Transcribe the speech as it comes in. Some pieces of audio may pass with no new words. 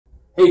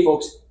Hey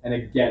folks, and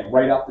again,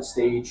 right off the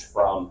stage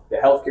from the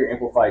Healthcare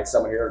Amplified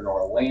Summit here in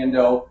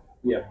Orlando,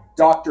 we have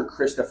Dr.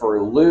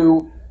 Christopher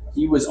Liu.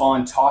 He was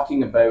on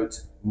talking about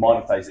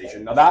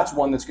monetization. Now that's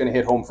one that's going to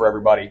hit home for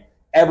everybody.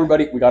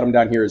 We got him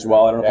down here as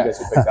well. I don't know if you guys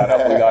can pick that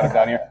up. We got him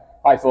down here.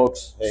 Hi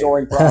folks, hey.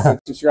 Soaring profit,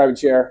 subscribe and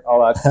share,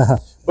 all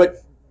that. But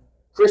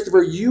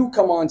Christopher, you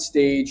come on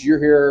stage, you're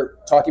here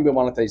talking about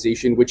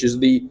monetization, which is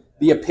the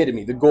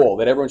epitome, the goal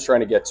that everyone's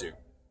trying to get to.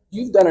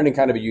 You've done it in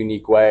kind of a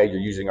unique way. You're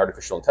using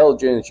artificial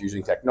intelligence,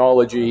 using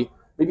technology.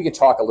 Maybe you can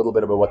talk a little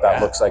bit about what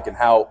that looks like and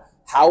how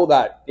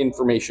that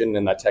information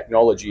and that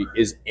technology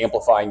is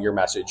amplifying your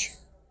message.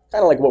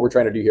 Kind of like what we're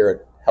trying to do here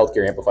at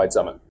Healthcare Amplified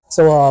Summit.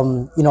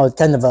 So,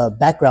 kind of a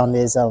background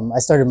is I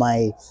started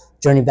my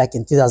journey back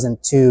in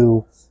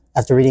 2002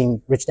 after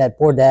reading Rich Dad,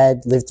 Poor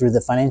Dad, lived through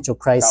the financial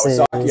crisis.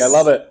 Kawasaki, I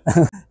love it.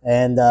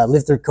 And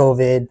lived through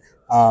COVID,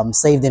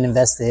 saved and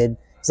invested.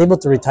 I was able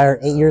to retire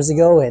 8 years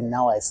ago, and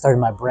now I started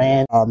my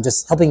brand,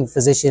 just helping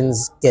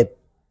physicians get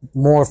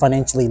more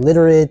financially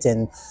literate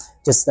and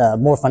just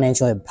more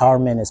financial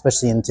empowerment,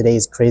 especially in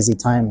today's crazy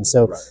time.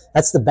 So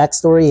that's the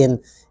backstory.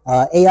 And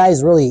AI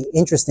is really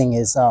interesting.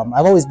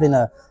 I've always been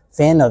a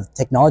fan of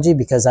technology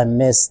because I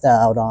missed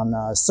out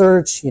on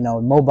search,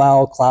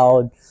 mobile,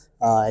 cloud,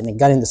 and then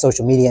got into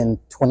social media in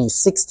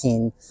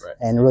 2016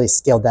 and really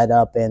scaled that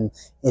up. And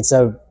it's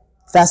a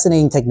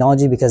fascinating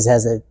technology because it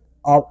has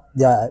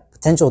the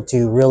potential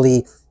to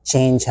really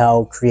change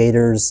how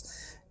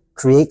creators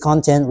create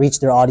content, reach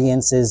their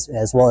audiences,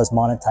 as well as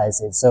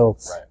monetize it. So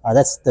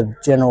that's the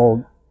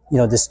general,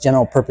 this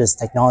general purpose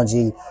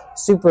technology,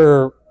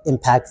 super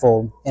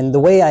impactful. And the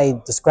way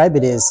I describe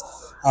it is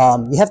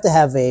you have to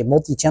have a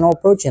multi-channel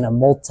approach and a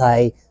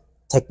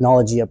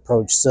multi-technology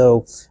approach.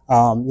 So,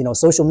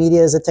 social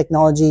media is a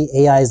technology,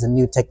 AI is a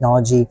new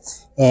technology.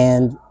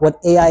 And what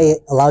AI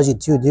allows you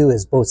to do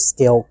is both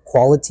scale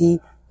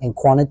quality and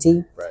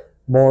quantity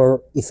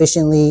more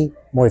efficiently,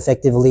 more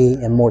effectively,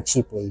 and more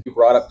cheaply. You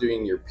brought up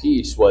doing your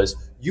piece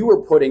was you were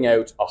putting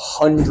out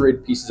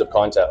 100 pieces of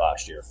content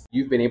last year.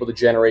 You've been able to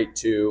generate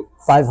to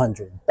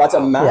 500. That's a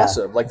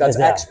massive, that's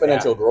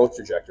exponential growth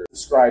trajectory.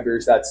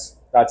 Subscribers, that's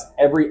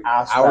every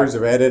aspect. Hours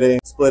of editing,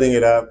 splitting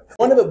it up.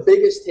 One of the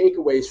biggest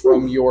takeaways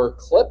from your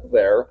clip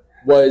there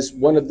was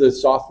one of the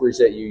softwares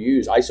that you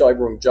use. I saw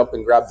everyone jump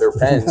and grab their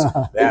pens.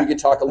 Maybe you could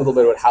talk a little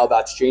bit about how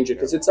that's changing,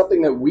 because it's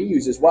something that we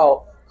use as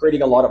well,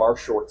 creating a lot of our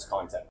shorts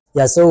content.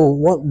 Yeah,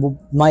 so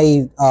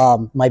my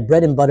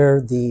bread and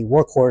butter, the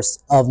workhorse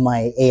of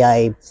my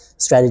AI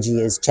strategy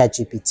is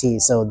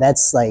ChatGPT. So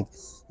that's for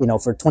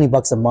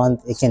 $20 a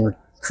month, it can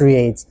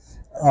create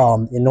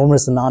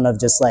enormous amount of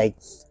just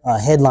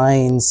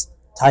headlines,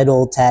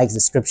 title, tags,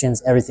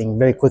 descriptions, everything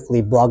very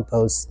quickly, blog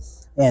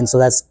posts. And so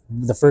that's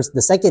the first.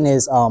 The second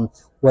is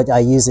what I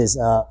use is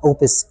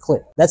Opus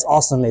Clip. That's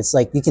awesome. It's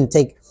you can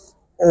take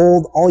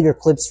all your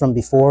clips from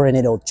before and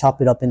it'll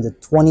chop it up into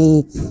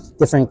 20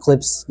 different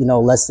clips,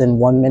 less than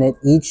 1 minute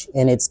each.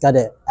 And it's got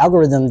an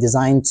algorithm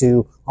designed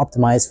to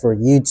optimize for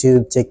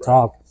YouTube,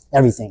 TikTok,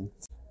 everything.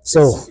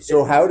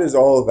 So how does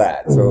all of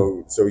that?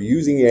 So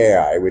using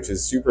AI, which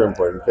is super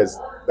important because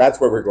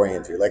that's what we're going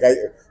into.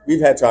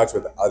 We've had talks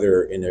with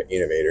other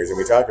innovators, and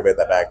we talked about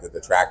the fact that the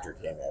tractor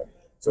came out.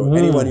 So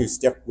anyone who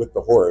stepped with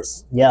the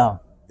horse,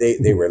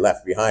 they were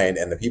left behind,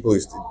 and the people who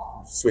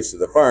switched to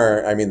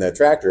the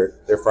tractor,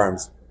 their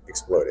farms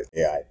exploded.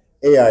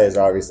 AI is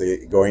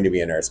obviously going to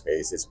be in our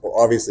space. It's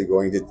obviously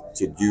going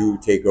to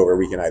take over.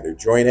 We can either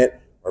join it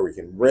or we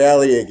can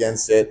rally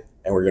against it,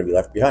 and we're going to be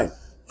left behind.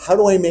 How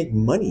do I make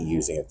money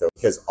using it though?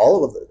 Because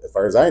as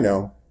far as I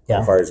know,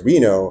 as far as we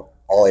know,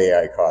 all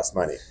AI costs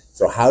money.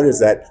 So how does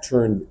that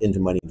turn into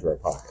money into our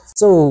pockets?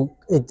 So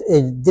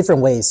in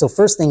different ways. So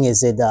first thing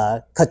is it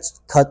cuts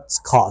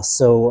costs.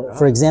 So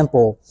for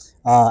example,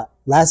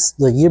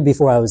 the year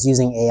before I was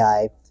using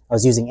AI, I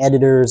was using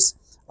editors,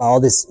 all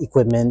this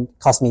equipment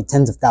cost me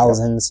tens of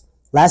thousands.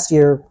 Last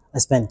year, I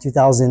spent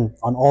 $2,000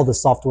 on all the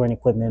software and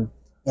equipment,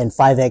 and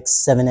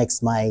 5x,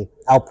 7x my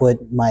output,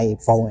 my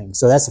following.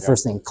 So that's the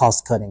first thing,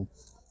 cost cutting.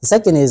 The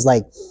second is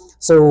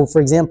so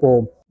for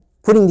example,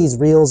 putting these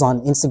reels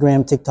on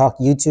Instagram, TikTok,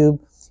 YouTube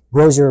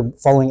grows your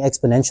following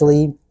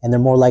exponentially, and they're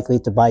more likely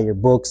to buy your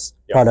books,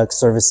 products,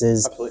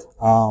 services.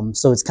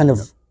 So it's kind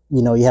of,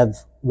 you have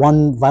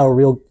one viral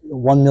reel,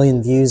 1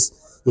 million views,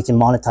 you can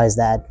monetize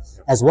that,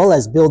 as well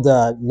as build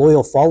a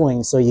loyal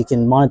following so you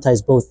can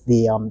monetize both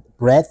the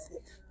breadth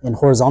and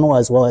horizontal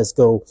as well as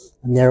go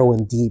narrow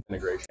and deep.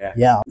 Integration.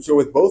 So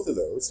with both of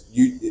those,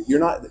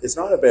 it's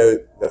not about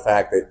the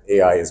fact that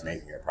AI is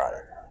making your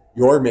product.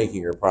 You're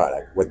making your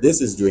product. What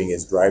this is doing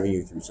is driving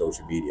you through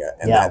social media.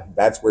 And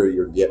that's where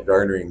you're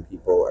garnering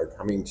people are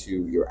coming to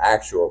your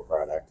actual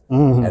product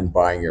and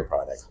buying your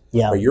product.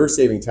 But you're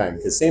saving time,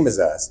 because same as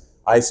us,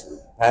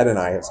 Pat and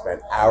I have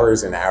spent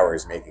hours and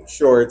hours making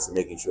shorts,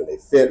 making sure they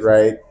fit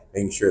right,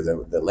 making sure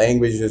the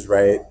language is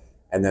right.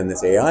 And then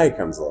this AI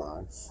comes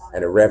along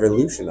and it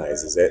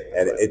revolutionizes it,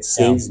 and it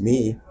saves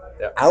me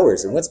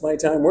hours. And what's my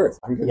time worth?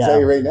 I'm going to tell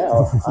you right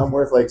now, I'm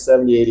worth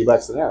 $70,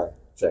 $80 an hour.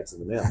 checks in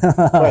the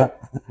mail.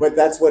 But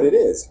that's what it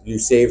is. You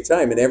save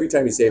time, and every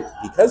time you save,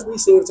 because we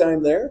save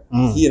time there,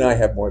 he and I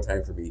have more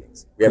time for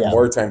meetings. We have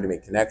more time to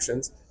make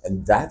connections,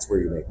 and that's where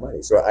you make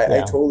money. So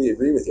I totally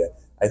agree with you.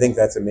 I think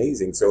that's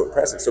amazing. So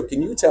impressive. So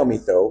can you tell me,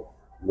 though,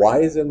 why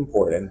is it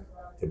important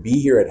to be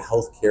here at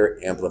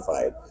Healthcare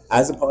Amplified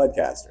as a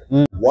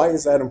podcaster? Why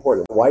is that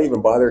important? Why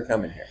even bother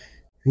coming here?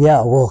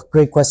 Yeah, well,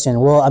 great question.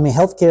 Well, I mean,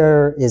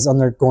 healthcare is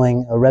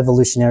undergoing a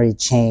revolutionary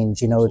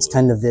change. You know, it's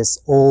kind of this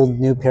old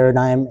new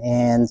paradigm,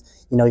 and,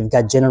 you know, you've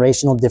got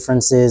generational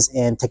differences,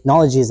 and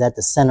technology is at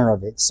the center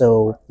of it.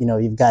 So, you know,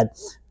 you've got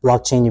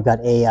blockchain, you've got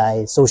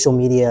AI, social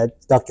media.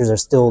 Doctors are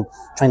still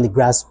trying to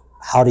grasp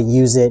how to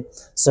use it.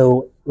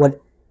 So what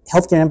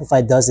Healthcare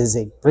Amplified does is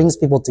it brings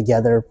people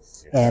together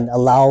and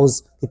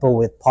allows people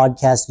with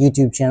podcasts,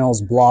 YouTube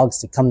channels, blogs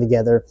to come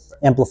together,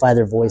 amplify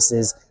their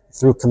voices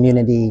through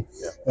community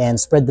and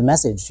spread the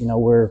message. You know,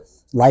 we're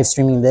live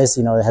streaming this,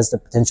 you know, it has the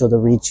potential to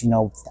reach, you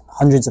know,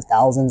 hundreds of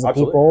thousands of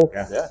people.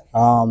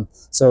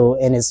 So,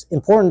 and it's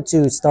important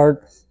to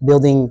start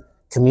building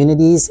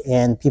communities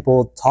and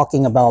people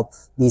talking about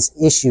these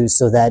issues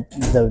so that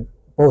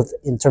both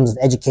in terms of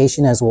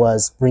education as well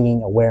as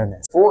bringing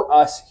awareness. For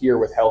us here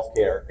with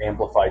Healthcare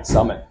Amplified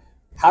Summit,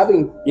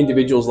 having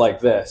individuals like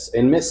this,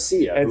 and Miss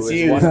Sia, who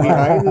is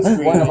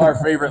one of our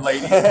favorite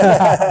ladies,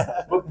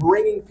 but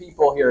bringing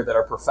people here that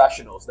are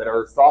professionals, that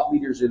are thought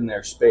leaders in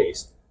their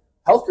space,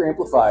 Healthcare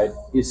Amplified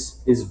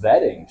is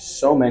vetting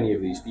so many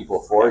of these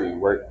people for you,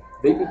 where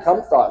they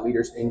become thought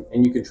leaders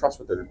and you can trust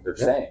what they're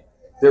saying.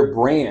 Their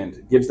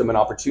brand gives them an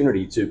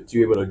opportunity to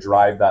be able to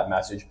drive that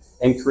message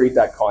and create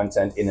that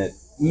content in an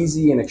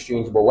easy and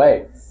exchangeable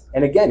way.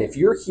 And again, if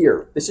you're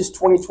here, this is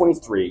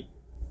 2023,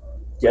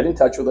 get in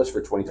touch with us for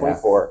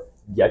 2024,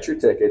 get your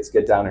tickets,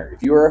 get down here.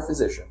 If you are a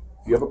physician,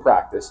 if you have a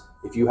practice,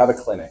 if you have a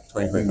clinic,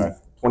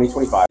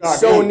 2025.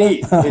 So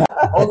neat. It's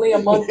only a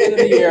month into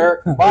the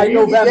year. By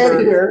November.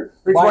 Here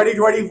for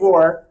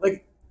 2024.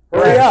 Like,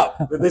 hurry up.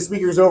 This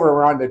speaker's over.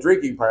 We're on the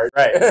drinking part.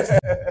 Right.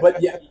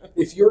 But yeah,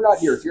 if you're not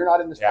here, if you're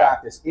not in this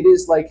practice, it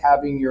is like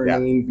having your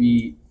name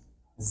be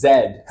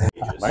Zed.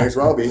 Might as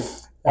well be.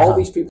 All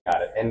these people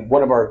at it. And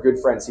one of our good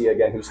friends, Sia,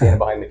 again, who's standing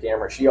behind the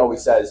camera, she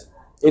always says,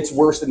 it's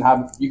worse than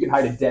you can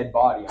hide a dead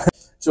body.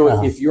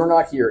 So if you're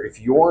not here, if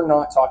you're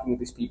not talking to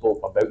these people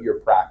about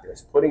your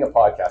practice, putting a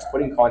podcast,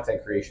 putting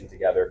content creation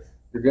together,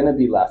 you're going to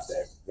be left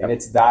out. And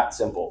it's that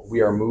simple.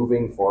 We are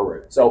moving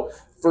forward. So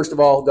first of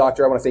all,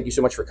 Doctor, I want to thank you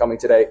so much for coming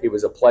today. It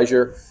was a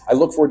pleasure. I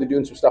look forward to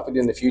doing some stuff with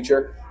you in the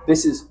future.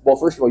 This is, well,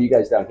 first of all, you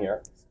guys down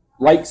here,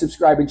 like,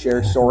 subscribe, and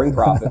share Soaring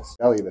Profits.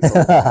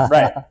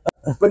 Right.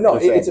 But no,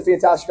 it's a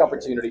fantastic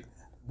opportunity.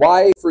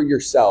 Why, for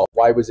yourself,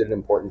 why was it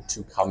important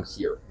to come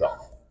here, though?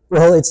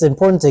 Well, it's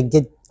important to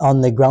get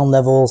on the ground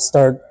level,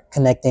 start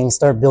connecting,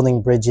 start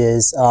building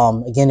bridges.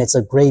 Again, it's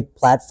a great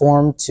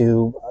platform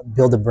to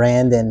build a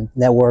brand and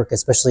network,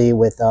 especially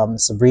with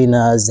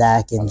Sabrina,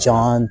 Zach, and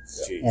John,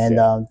 and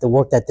the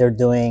work that they're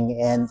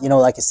doing. And, you know,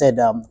 like I said,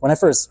 when I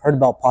first heard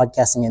about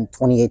podcasting in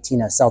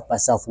 2018 at South by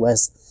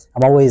Southwest,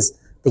 I'm always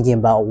thinking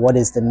about what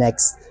is the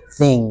next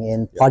thing,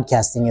 and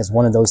podcasting is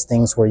one of those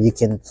things where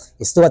you're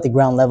still at the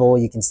ground level,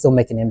 you can still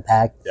make an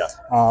impact.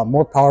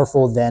 More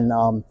powerful than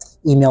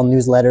email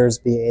newsletters.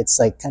 It's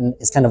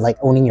kind of like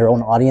owning your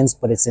own audience,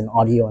 but it's in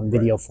audio and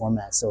video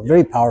format. So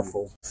very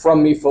powerful.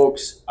 From me,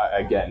 folks,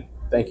 again,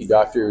 thank you,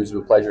 Doctor. It was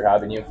a pleasure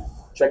having you.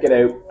 Check it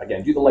out.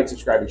 Again, do the like,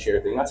 subscribe, and share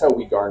thing. That's how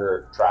we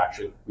garner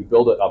traction. We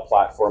build a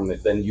platform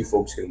that then you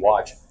folks can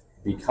watch,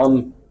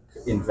 become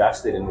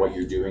invested in what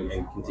you're doing,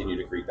 and continue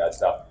to create that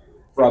stuff.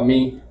 From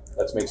me,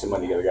 let's make some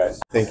money together,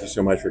 guys. Thank you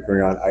so much for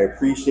coming on. I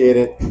appreciate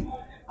it.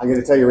 I'm going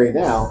to tell you right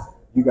now,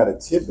 you got a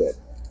tip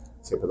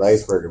of the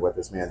iceberg of what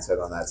this man said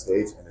on that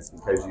stage, and it's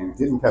because you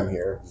didn't come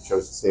here, you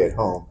chose to stay at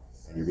home,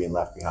 and you're being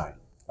left behind.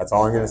 That's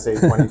all I'm going to say.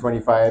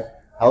 2025,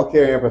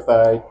 Healthcare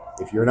Amplified.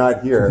 If you're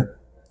not here,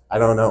 I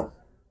don't know.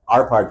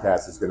 Our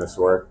podcast is going to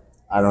soar.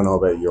 I don't know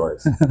about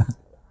yours.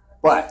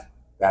 But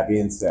that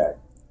being said,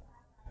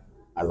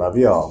 I love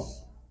you all.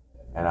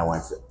 And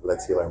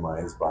let's heal our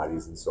minds,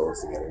 bodies, and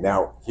souls together.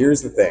 Now,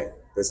 here's the thing.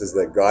 This is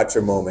the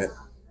gotcha moment.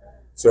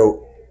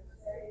 So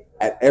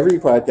at every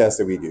podcast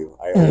that we do,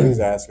 I always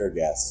ask our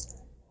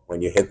guests,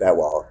 when you hit that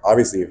wall,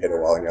 obviously you've hit a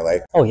wall in your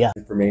life. Oh, yeah.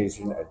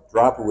 Information, a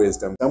drop of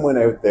wisdom. Someone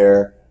out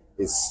there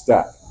is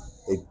stuck.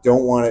 They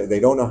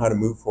don't know how to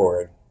move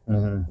forward.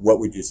 What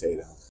would you say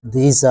to them?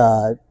 These,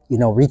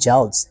 reach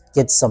out,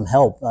 get some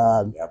help.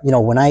 You know,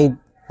 when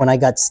I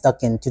got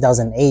stuck in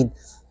 2008,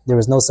 there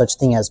was no such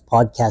thing as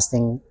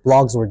podcasting.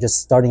 Blogs were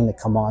just starting to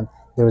come on.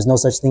 There was no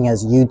such thing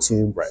as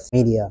YouTube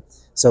media.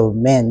 So,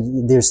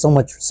 man, there's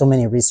so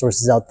many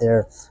resources out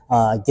there.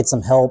 Get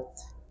some help.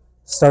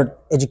 Start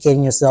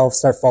educating yourself.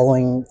 Start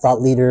following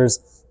thought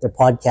leaders, their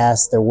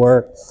podcasts, their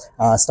work.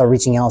 Start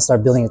reaching out.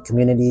 Start building a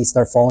community.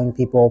 Start following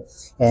people,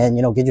 and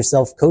get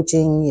yourself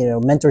coaching.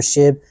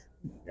 Mentorship.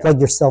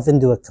 Plug yourself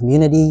into a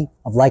community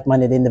of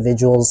like-minded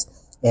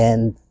individuals,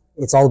 and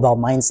it's all about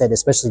mindset,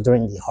 especially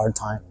during the hard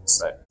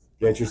times. Right.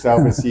 Get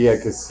yourself a Sia,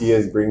 because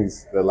Sia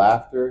brings the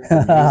laughter, the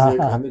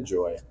music, and the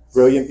joy.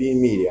 Brilliant Bean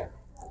Media.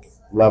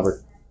 Love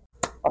her.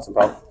 Awesome,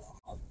 pal.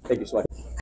 Thank you so much.